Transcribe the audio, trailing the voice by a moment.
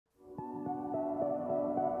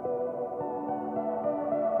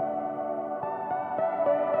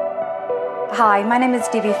Hi, my name is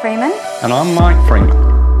Debbie Freeman. And I'm Mike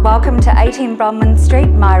Freeman. Welcome to 18 Bronwyn Street,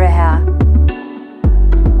 Maireha.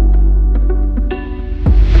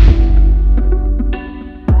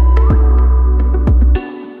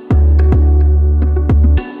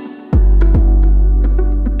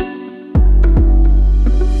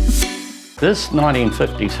 This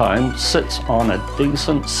 1950s home sits on a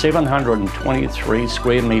decent 723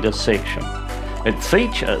 square metre section. It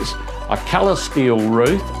features a colour steel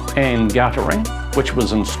roof and guttering, which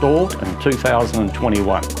was installed in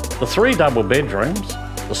 2021. The 3 double bedrooms,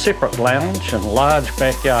 the separate lounge and large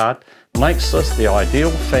backyard makes this the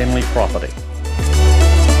ideal family property.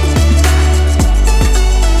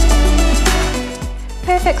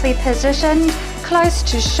 Perfectly positioned, close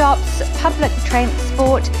to shops, public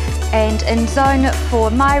transport, and in zone for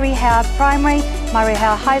Maireha Primary,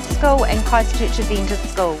 Maireha High School and Christchurch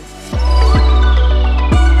Adventist School.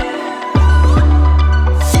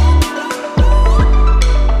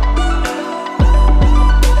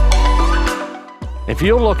 If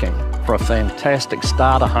you're looking for a fantastic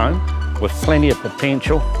starter home with plenty of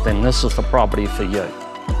potential, then this is the property for you.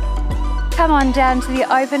 Come on down to the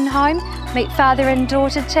open home, meet father and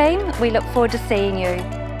daughter team. We look forward to seeing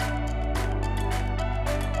you.